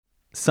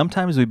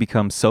Sometimes we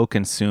become so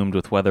consumed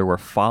with whether we're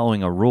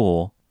following a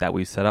rule that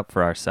we set up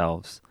for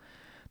ourselves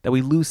that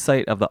we lose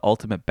sight of the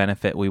ultimate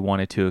benefit we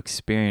wanted to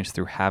experience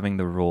through having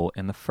the rule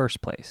in the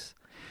first place.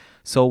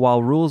 So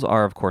while rules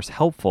are, of course,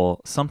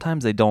 helpful,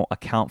 sometimes they don't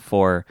account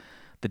for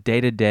the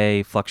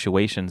day-to-day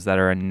fluctuations that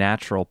are a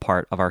natural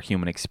part of our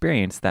human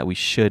experience that we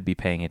should be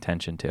paying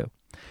attention to.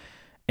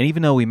 And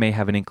even though we may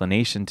have an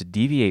inclination to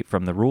deviate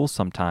from the rules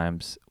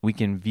sometimes, we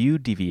can view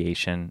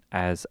deviation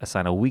as a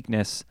sign of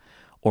weakness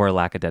or a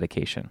lack of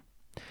dedication.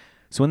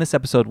 So in this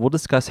episode, we'll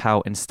discuss how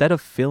instead of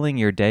filling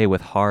your day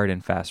with hard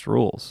and fast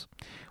rules,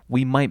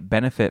 we might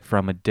benefit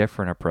from a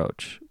different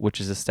approach, which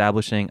is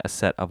establishing a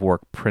set of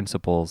work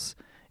principles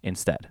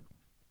instead.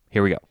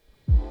 Here we go.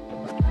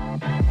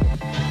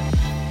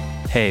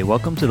 Hey,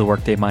 welcome to the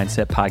Workday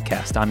Mindset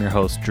Podcast. I'm your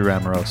host, Drew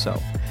Amoroso.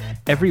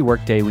 Every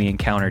workday we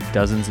encounter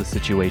dozens of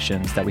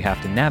situations that we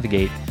have to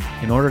navigate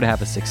in order to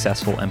have a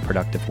successful and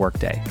productive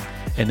workday.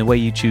 And the way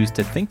you choose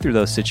to think through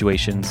those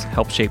situations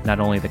helps shape not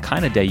only the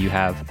kind of day you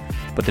have,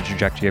 but the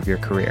trajectory of your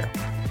career.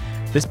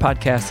 This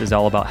podcast is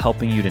all about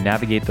helping you to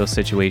navigate those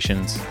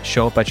situations,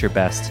 show up at your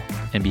best,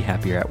 and be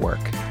happier at work.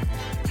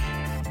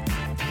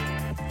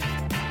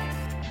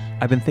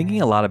 I've been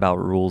thinking a lot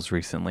about rules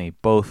recently,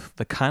 both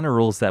the kind of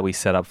rules that we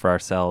set up for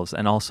ourselves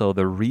and also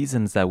the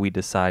reasons that we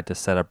decide to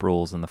set up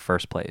rules in the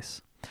first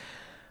place.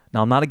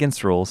 Now, I'm not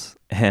against rules,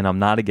 and I'm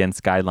not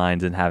against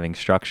guidelines and having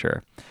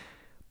structure.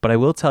 But I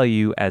will tell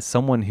you, as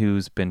someone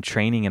who's been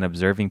training and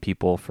observing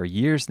people for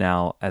years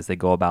now as they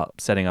go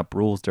about setting up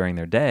rules during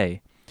their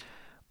day,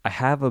 I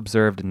have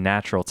observed a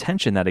natural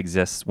tension that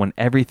exists when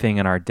everything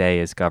in our day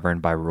is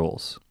governed by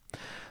rules.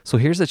 So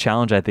here's the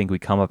challenge I think we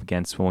come up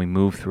against when we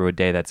move through a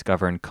day that's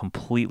governed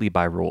completely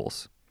by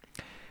rules.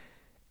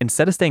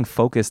 Instead of staying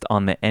focused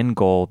on the end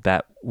goal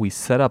that we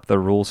set up the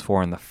rules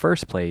for in the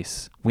first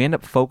place, we end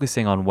up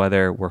focusing on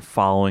whether we're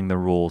following the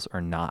rules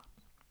or not.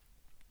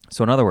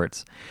 So in other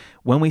words,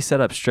 when we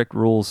set up strict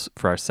rules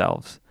for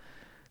ourselves,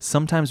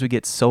 sometimes we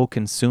get so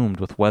consumed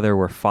with whether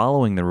we're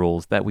following the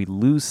rules that we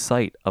lose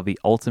sight of the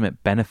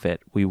ultimate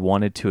benefit we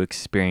wanted to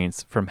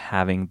experience from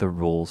having the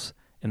rules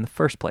in the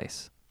first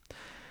place.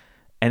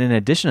 And in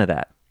addition to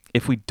that,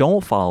 if we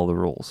don't follow the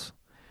rules,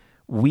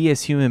 we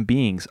as human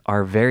beings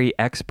are very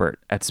expert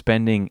at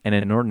spending an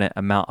inordinate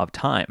amount of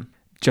time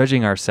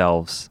judging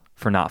ourselves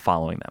for not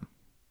following them.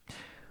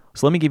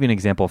 So let me give you an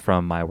example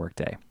from my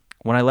workday.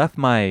 When I left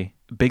my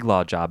big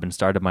law job and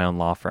started my own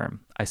law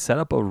firm, I set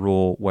up a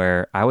rule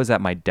where I was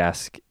at my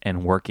desk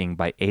and working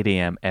by 8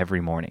 a.m.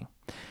 every morning.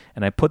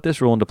 And I put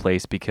this rule into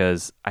place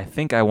because I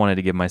think I wanted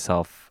to give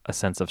myself a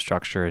sense of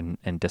structure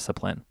and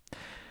discipline.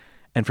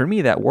 And for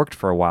me, that worked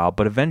for a while,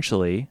 but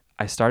eventually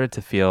I started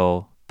to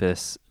feel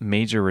this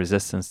major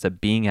resistance to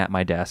being at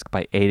my desk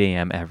by 8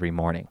 a.m. every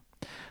morning.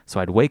 So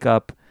I'd wake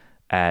up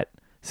at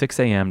 6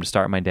 a.m. to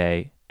start my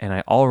day, and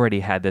I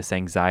already had this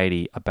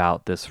anxiety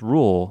about this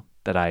rule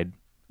that I'd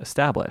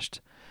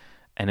established.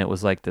 And it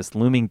was like this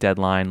looming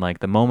deadline, like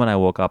the moment I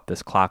woke up,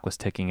 this clock was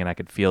ticking and I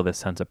could feel this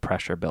sense of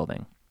pressure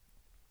building.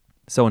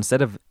 So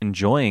instead of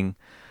enjoying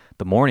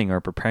the morning or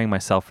preparing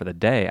myself for the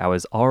day, I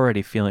was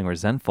already feeling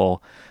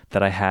resentful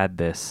that I had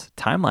this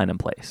timeline in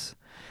place.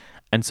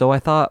 And so I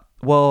thought,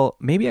 well,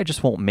 maybe I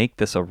just won't make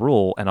this a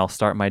rule and I'll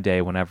start my day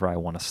whenever I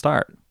want to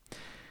start.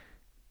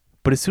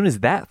 But as soon as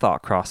that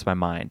thought crossed my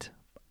mind,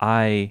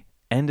 I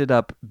ended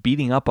up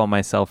beating up on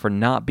myself for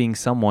not being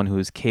someone who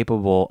is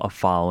capable of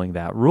following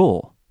that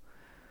rule.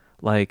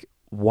 Like,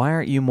 why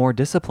aren't you more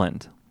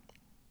disciplined?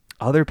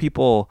 Other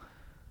people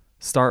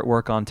start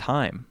work on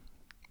time.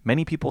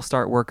 Many people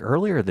start work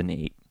earlier than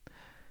 8.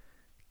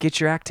 Get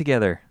your act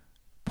together.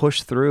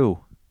 Push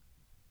through.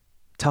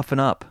 Toughen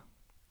up.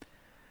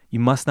 You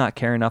must not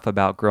care enough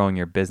about growing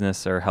your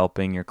business or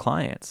helping your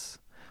clients.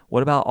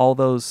 What about all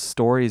those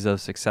stories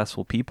of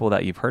successful people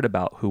that you've heard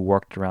about who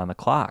worked around the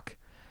clock?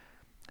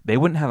 They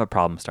wouldn't have a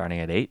problem starting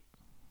at 8.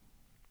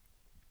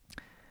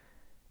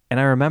 And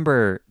I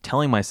remember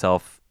telling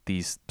myself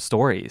these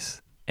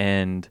stories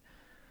and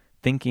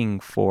thinking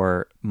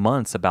for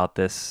months about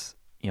this,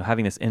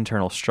 having this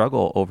internal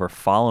struggle over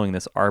following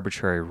this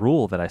arbitrary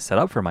rule that I set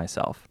up for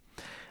myself.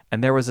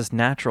 And there was this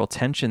natural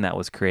tension that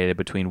was created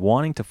between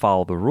wanting to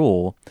follow the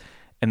rule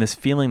and this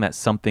feeling that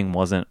something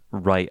wasn't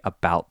right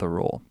about the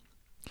rule.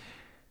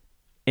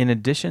 In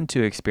addition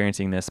to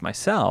experiencing this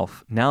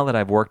myself, now that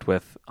I've worked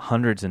with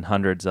hundreds and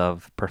hundreds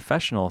of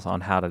professionals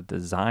on how to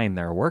design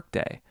their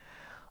workday,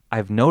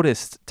 I've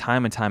noticed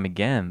time and time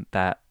again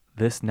that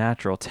this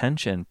natural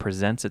tension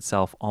presents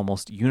itself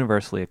almost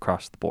universally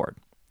across the board.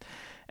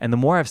 And the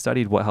more I've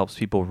studied what helps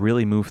people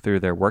really move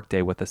through their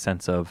workday with a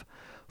sense of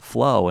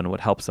flow and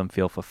what helps them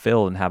feel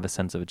fulfilled and have a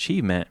sense of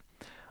achievement,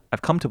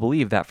 I've come to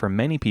believe that for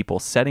many people,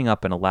 setting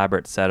up an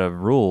elaborate set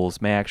of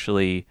rules may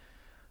actually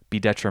be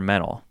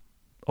detrimental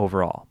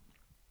overall.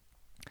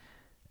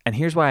 And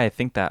here's why I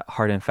think that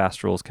hard and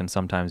fast rules can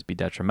sometimes be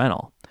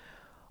detrimental.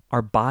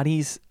 Our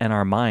bodies and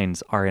our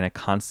minds are in a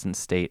constant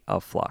state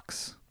of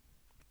flux.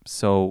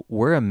 So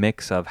we're a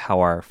mix of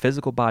how our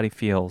physical body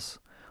feels,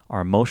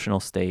 our emotional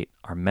state,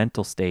 our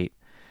mental state,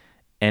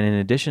 And in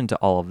addition to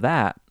all of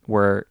that,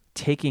 we're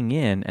taking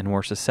in and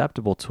we're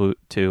susceptible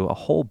to a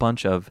whole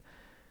bunch of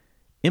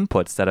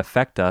inputs that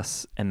affect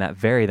us and that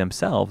vary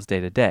themselves day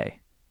to day.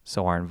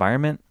 So our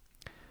environment,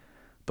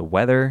 the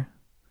weather,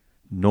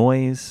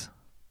 noise,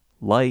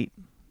 light,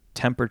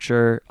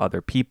 temperature,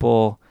 other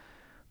people,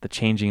 the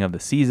changing of the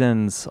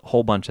seasons, a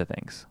whole bunch of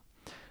things.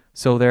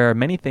 So there are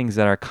many things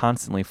that are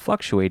constantly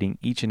fluctuating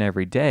each and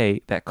every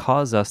day that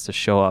cause us to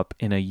show up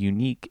in a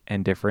unique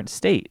and different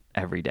state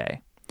every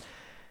day.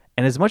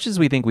 And as much as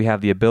we think we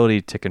have the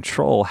ability to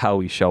control how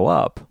we show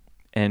up,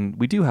 and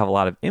we do have a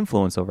lot of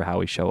influence over how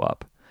we show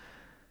up,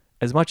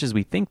 as much as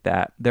we think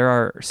that, there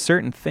are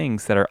certain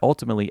things that are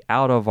ultimately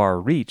out of our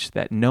reach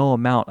that no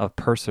amount of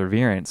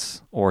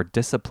perseverance or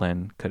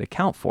discipline could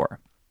account for.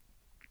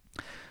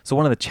 So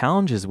one of the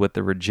challenges with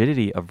the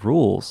rigidity of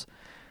rules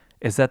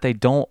is that they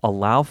don't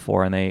allow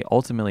for and they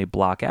ultimately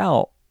block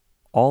out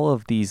all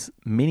of these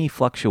mini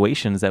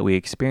fluctuations that we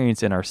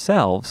experience in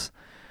ourselves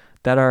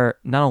that are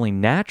not only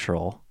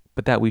natural,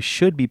 but that we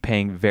should be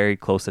paying very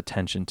close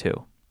attention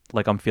to.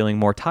 Like, I'm feeling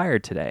more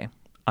tired today.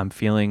 I'm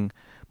feeling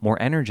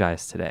more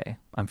energized today.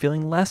 I'm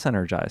feeling less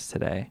energized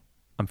today.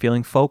 I'm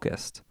feeling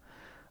focused.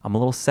 I'm a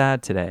little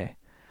sad today.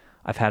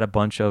 I've had a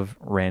bunch of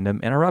random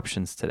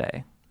interruptions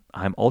today.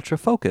 I'm ultra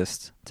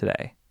focused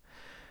today.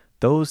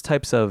 Those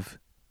types of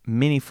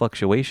mini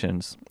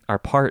fluctuations are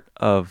part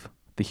of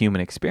the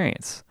human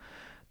experience.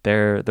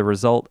 They're the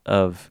result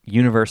of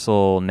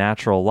universal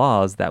natural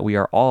laws that we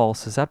are all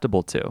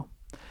susceptible to.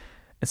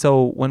 And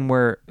so when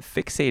we're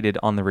fixated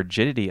on the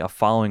rigidity of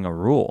following a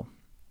rule,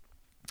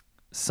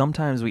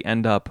 sometimes we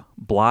end up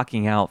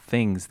blocking out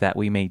things that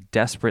we may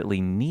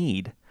desperately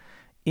need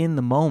in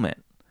the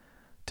moment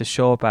to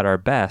show up at our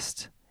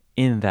best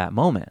in that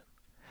moment.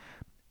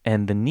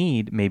 And the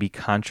need may be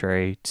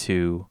contrary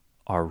to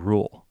our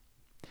rule.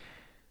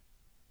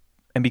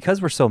 And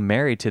because we're so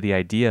married to the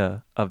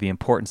idea of the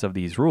importance of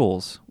these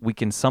rules, we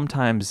can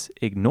sometimes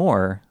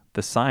ignore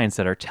the signs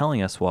that are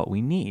telling us what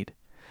we need.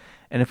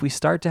 And if we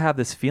start to have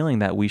this feeling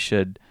that we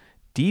should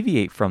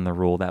deviate from the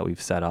rule that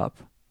we've set up,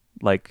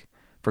 like,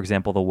 for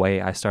example, the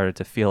way I started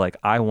to feel like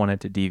I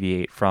wanted to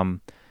deviate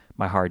from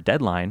my hard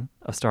deadline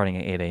of starting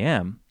at 8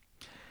 a.m.,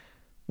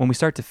 when we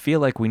start to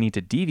feel like we need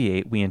to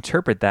deviate, we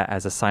interpret that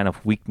as a sign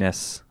of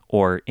weakness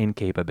or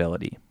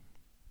incapability,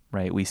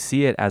 right? We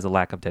see it as a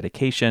lack of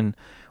dedication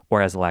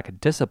or as a lack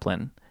of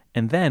discipline.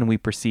 And then we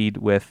proceed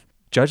with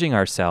judging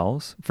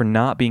ourselves for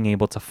not being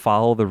able to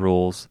follow the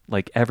rules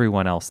like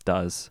everyone else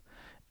does.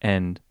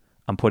 And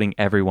I'm putting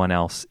everyone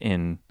else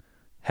in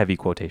heavy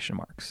quotation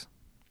marks.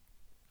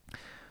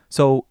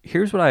 So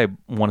here's what I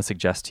want to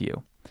suggest to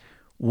you.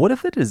 What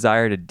if the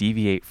desire to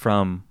deviate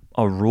from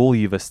a rule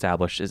you've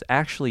established is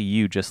actually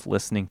you just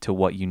listening to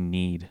what you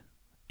need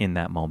in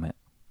that moment?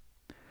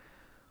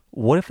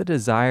 What if the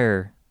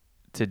desire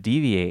to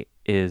deviate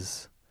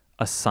is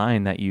a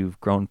sign that you've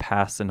grown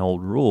past an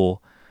old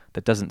rule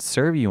that doesn't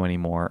serve you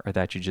anymore or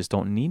that you just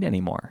don't need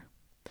anymore?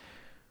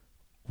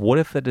 What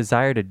if the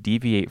desire to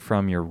deviate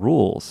from your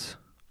rules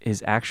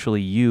is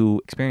actually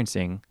you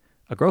experiencing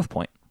a growth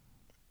point?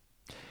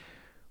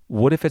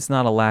 What if it's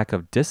not a lack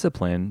of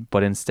discipline,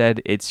 but instead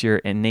it's your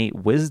innate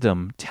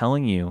wisdom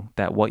telling you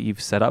that what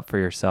you've set up for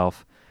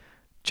yourself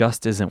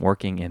just isn't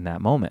working in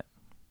that moment?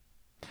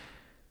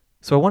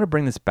 So I want to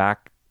bring this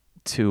back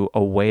to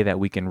a way that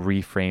we can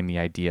reframe the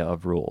idea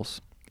of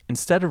rules.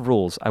 Instead of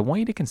rules, I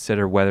want you to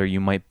consider whether you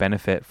might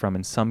benefit from,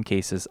 in some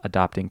cases,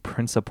 adopting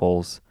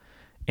principles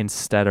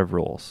instead of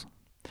rules.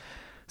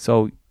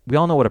 So we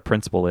all know what a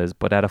principle is,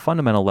 but at a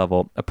fundamental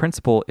level, a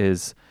principle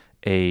is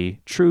a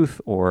truth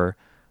or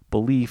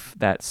belief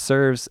that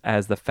serves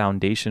as the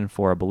foundation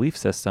for a belief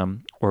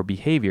system or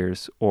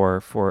behaviors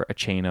or for a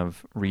chain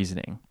of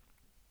reasoning,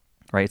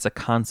 right? It's a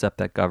concept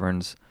that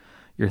governs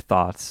your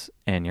thoughts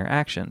and your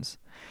actions.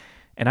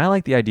 And I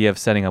like the idea of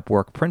setting up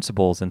work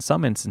principles in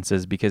some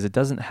instances because it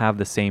doesn't have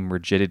the same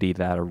rigidity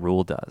that a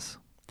rule does.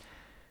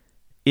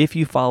 If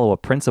you follow a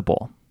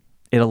principle,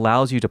 it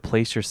allows you to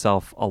place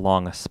yourself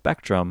along a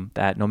spectrum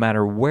that no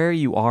matter where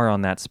you are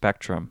on that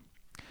spectrum,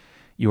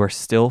 you are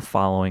still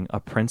following a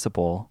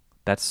principle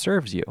that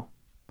serves you,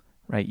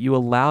 right? You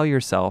allow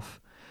yourself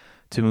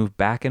to move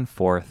back and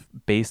forth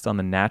based on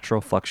the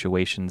natural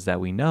fluctuations that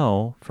we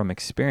know from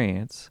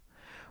experience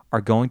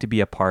are going to be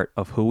a part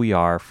of who we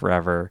are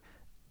forever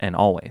and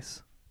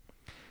always.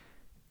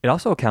 It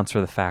also accounts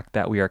for the fact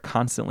that we are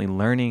constantly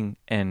learning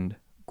and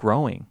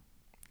growing.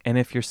 And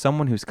if you're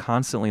someone who's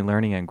constantly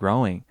learning and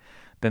growing,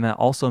 then that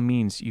also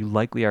means you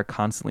likely are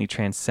constantly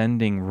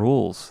transcending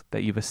rules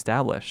that you've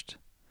established.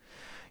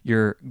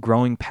 You're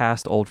growing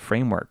past old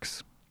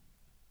frameworks.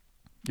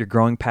 You're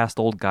growing past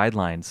old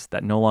guidelines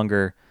that no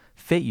longer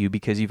fit you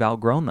because you've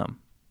outgrown them.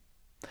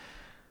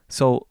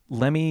 So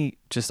let me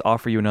just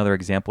offer you another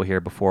example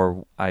here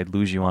before I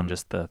lose you on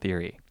just the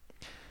theory.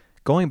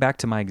 Going back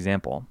to my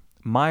example,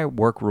 my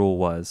work rule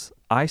was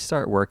I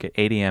start work at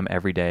 8 a.m.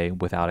 every day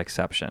without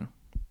exception.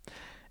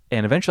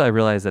 And eventually I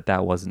realized that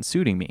that wasn't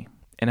suiting me.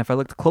 And if I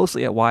looked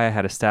closely at why I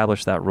had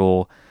established that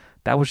rule,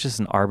 That was just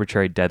an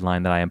arbitrary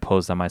deadline that I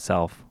imposed on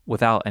myself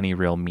without any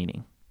real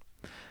meaning.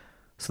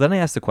 So then I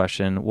asked the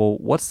question, well,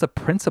 what's the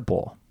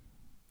principle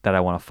that I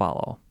want to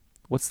follow?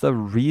 What's the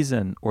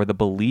reason or the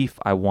belief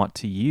I want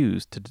to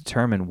use to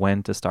determine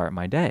when to start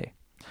my day?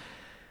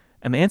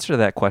 And the answer to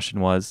that question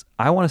was,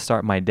 I want to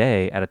start my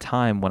day at a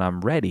time when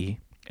I'm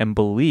ready and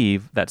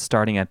believe that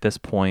starting at this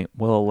point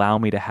will allow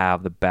me to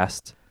have the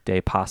best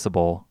day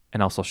possible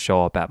and also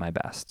show up at my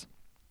best.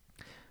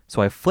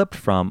 So I flipped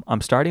from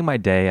I'm starting my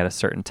day at a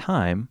certain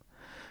time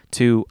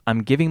to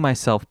I'm giving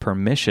myself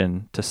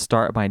permission to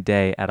start my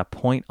day at a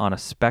point on a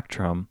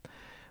spectrum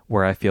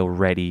where I feel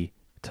ready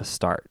to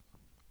start.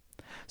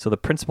 So the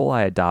principle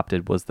I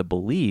adopted was the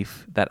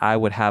belief that I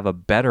would have a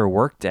better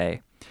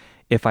workday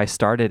if I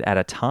started at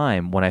a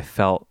time when I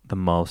felt the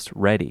most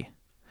ready.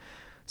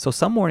 So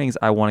some mornings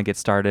I want to get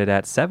started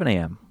at 7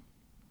 a.m.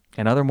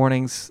 and other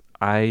mornings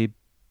I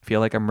feel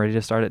like I'm ready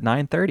to start at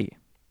 9:30.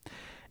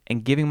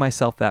 And giving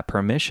myself that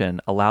permission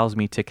allows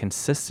me to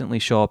consistently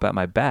show up at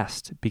my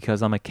best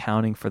because I'm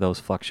accounting for those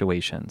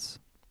fluctuations.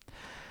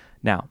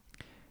 Now,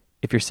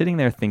 if you're sitting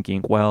there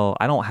thinking, well,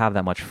 I don't have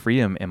that much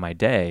freedom in my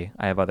day,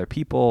 I have other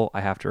people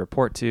I have to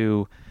report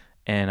to,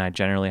 and I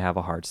generally have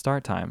a hard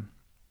start time,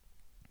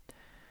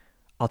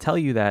 I'll tell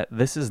you that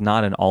this is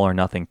not an all or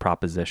nothing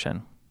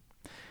proposition.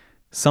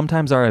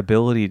 Sometimes our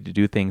ability to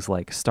do things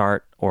like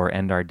start or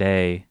end our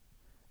day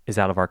is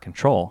out of our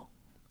control.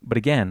 But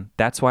again,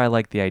 that's why I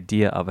like the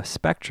idea of a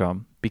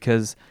spectrum,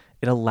 because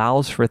it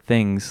allows for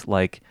things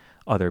like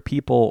other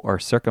people or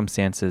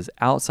circumstances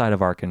outside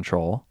of our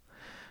control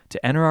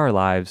to enter our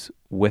lives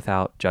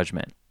without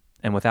judgment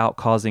and without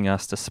causing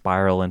us to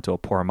spiral into a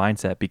poor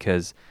mindset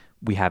because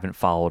we haven't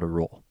followed a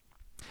rule.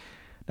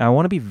 Now, I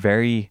want to be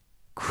very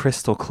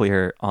crystal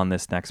clear on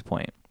this next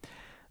point.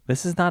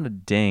 This is not a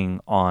ding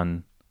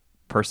on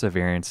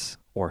perseverance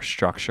or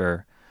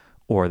structure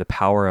or the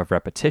power of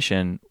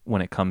repetition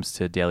when it comes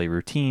to daily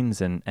routines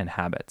and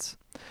habits.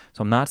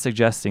 So I'm not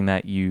suggesting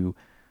that you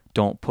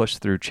don't push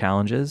through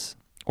challenges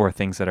or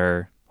things that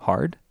are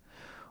hard,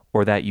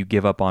 or that you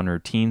give up on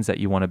routines that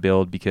you want to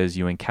build because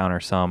you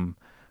encounter some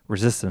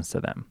resistance to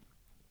them.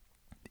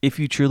 If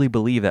you truly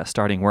believe that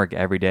starting work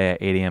every day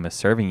at 8 a.m. is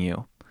serving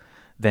you,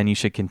 then you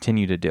should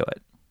continue to do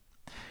it.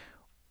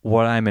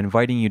 What I'm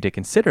inviting you to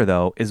consider,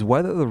 though, is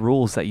whether the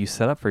rules that you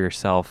set up for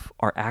yourself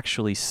are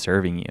actually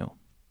serving you.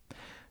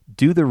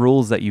 Do the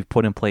rules that you've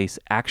put in place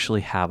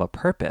actually have a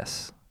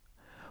purpose?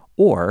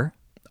 Or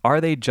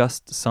are they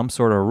just some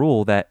sort of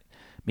rule that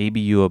maybe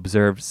you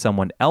observed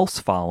someone else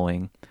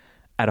following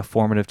at a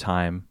formative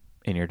time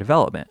in your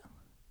development,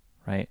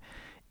 right?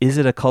 Is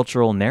it a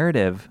cultural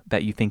narrative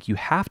that you think you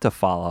have to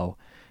follow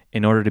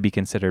in order to be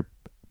considered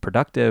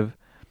productive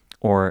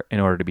or in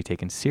order to be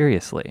taken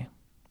seriously,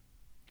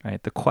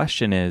 right? The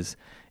question is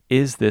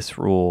this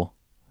rule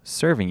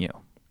serving you?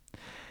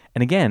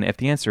 And again, if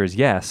the answer is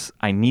yes,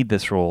 I need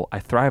this rule, I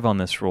thrive on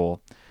this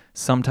rule,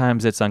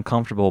 sometimes it's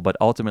uncomfortable, but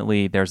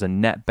ultimately there's a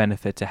net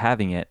benefit to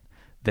having it,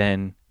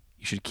 then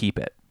you should keep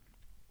it.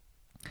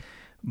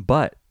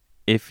 But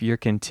if you're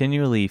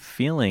continually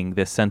feeling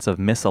this sense of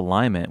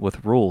misalignment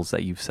with rules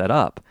that you've set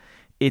up,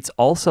 it's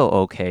also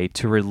okay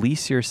to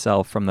release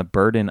yourself from the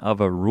burden of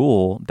a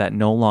rule that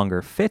no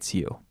longer fits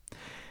you.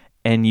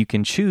 And you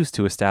can choose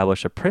to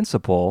establish a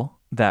principle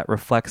that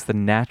reflects the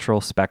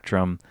natural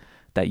spectrum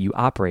that you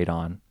operate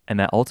on, and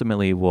that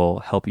ultimately will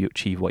help you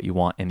achieve what you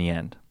want in the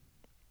end.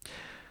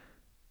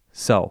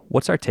 So,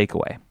 what's our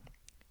takeaway?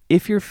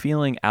 If you're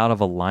feeling out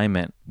of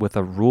alignment with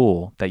a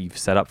rule that you've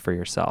set up for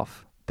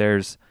yourself,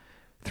 there's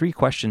 3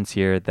 questions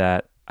here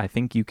that I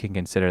think you can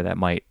consider that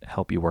might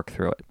help you work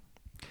through it.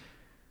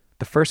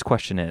 The first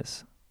question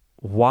is,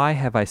 why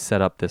have I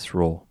set up this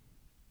rule?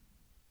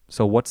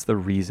 So what's the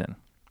reason?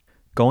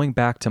 Going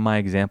back to my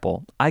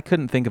example, I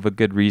couldn't think of a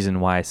good reason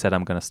why I said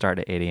I'm going to start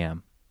at 8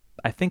 a.m.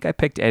 I think I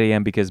picked 8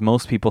 a.m. because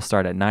most people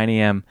start at 9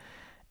 a.m.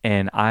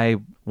 and I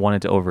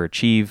wanted to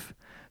overachieve.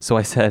 So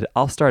I said,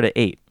 I'll start at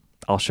 8.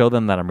 I'll show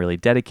them that I'm really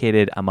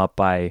dedicated. I'm up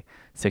by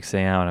 6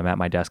 a.m. and I'm at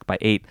my desk by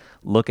 8.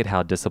 Look at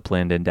how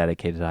disciplined and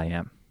dedicated I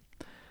am.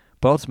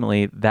 But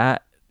ultimately,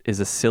 that is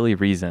a silly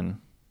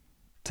reason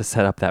to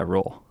set up that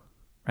rule,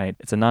 right?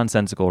 It's a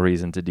nonsensical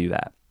reason to do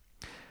that.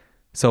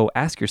 So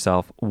ask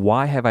yourself,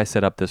 why have I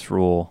set up this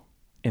rule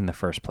in the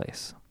first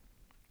place?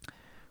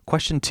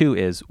 Question 2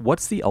 is,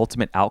 what's the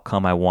ultimate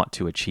outcome I want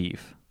to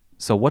achieve?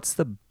 So what's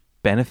the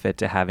benefit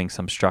to having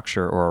some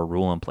structure or a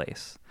rule in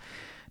place?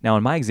 Now,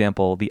 in my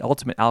example, the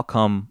ultimate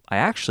outcome I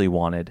actually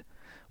wanted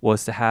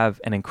was to have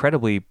an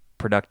incredibly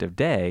productive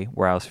day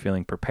where I was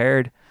feeling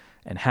prepared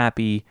and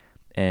happy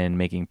and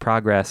making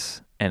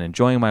progress and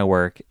enjoying my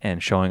work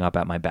and showing up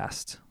at my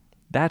best.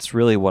 That's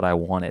really what I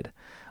wanted.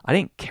 I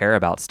didn't care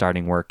about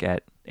starting work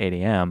at 8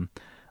 a.m.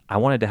 I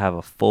wanted to have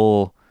a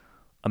full,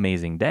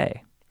 amazing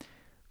day.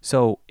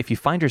 So if you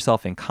find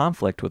yourself in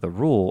conflict with a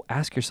rule,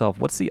 ask yourself,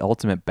 what's the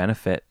ultimate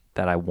benefit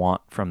that I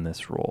want from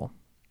this rule?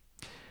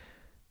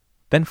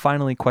 Then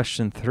finally,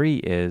 question 3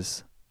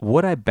 is,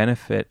 would I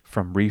benefit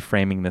from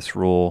reframing this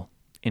rule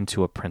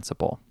into a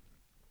principle?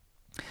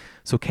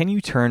 So can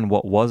you turn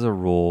what was a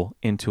rule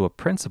into a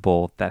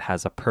principle that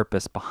has a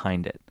purpose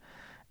behind it?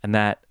 And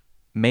that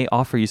may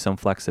offer you some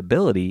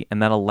flexibility,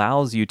 and that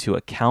allows you to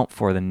account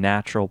for the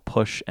natural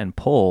push and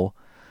pull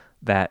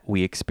that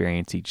we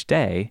experience each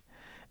day,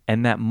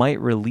 and that might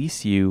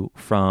release you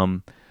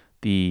from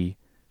the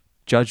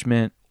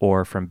judgment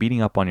or from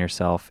beating up on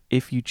yourself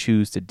if you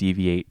choose to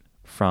deviate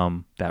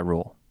from that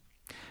rule.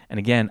 And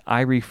again,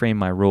 I reframe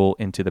my rule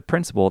into the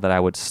principle that I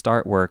would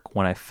start work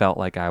when I felt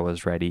like I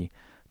was ready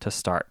to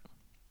start.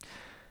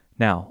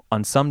 Now,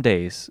 on some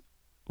days,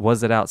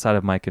 was it outside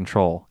of my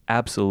control?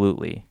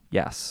 Absolutely,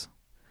 yes.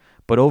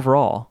 But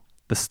overall,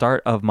 the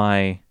start of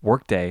my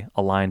workday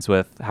aligns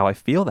with how I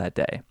feel that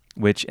day,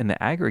 which in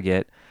the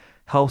aggregate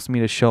helps me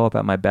to show up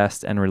at my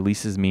best and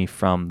releases me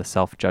from the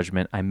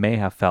self-judgment I may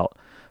have felt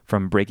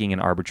from breaking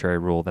an arbitrary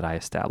rule that I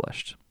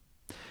established.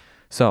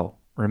 So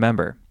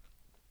remember,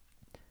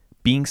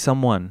 being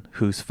someone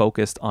who's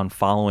focused on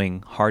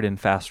following hard and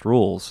fast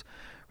rules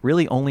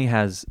really only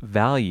has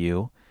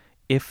value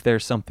if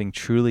there's something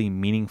truly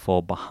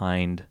meaningful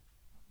behind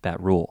that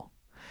rule.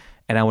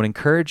 And I would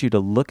encourage you to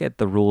look at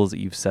the rules that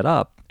you've set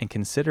up and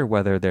consider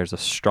whether there's a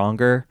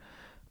stronger,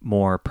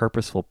 more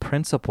purposeful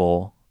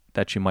principle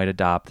that you might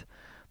adopt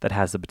that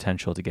has the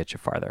potential to get you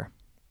farther.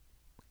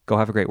 Go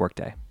have a great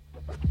workday.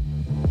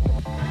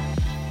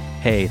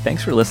 Hey,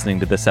 thanks for listening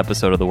to this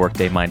episode of the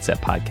Workday Mindset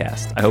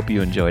Podcast. I hope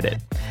you enjoyed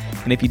it.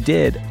 And if you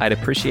did, I'd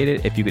appreciate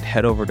it if you could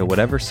head over to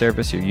whatever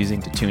service you're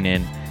using to tune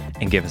in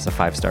and give us a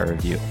 5-star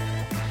review.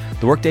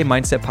 The Workday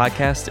Mindset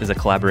Podcast is a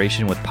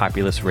collaboration with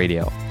Populous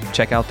Radio.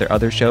 Check out their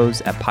other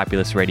shows at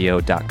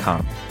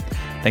populousradio.com.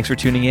 Thanks for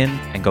tuning in,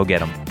 and go get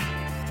them.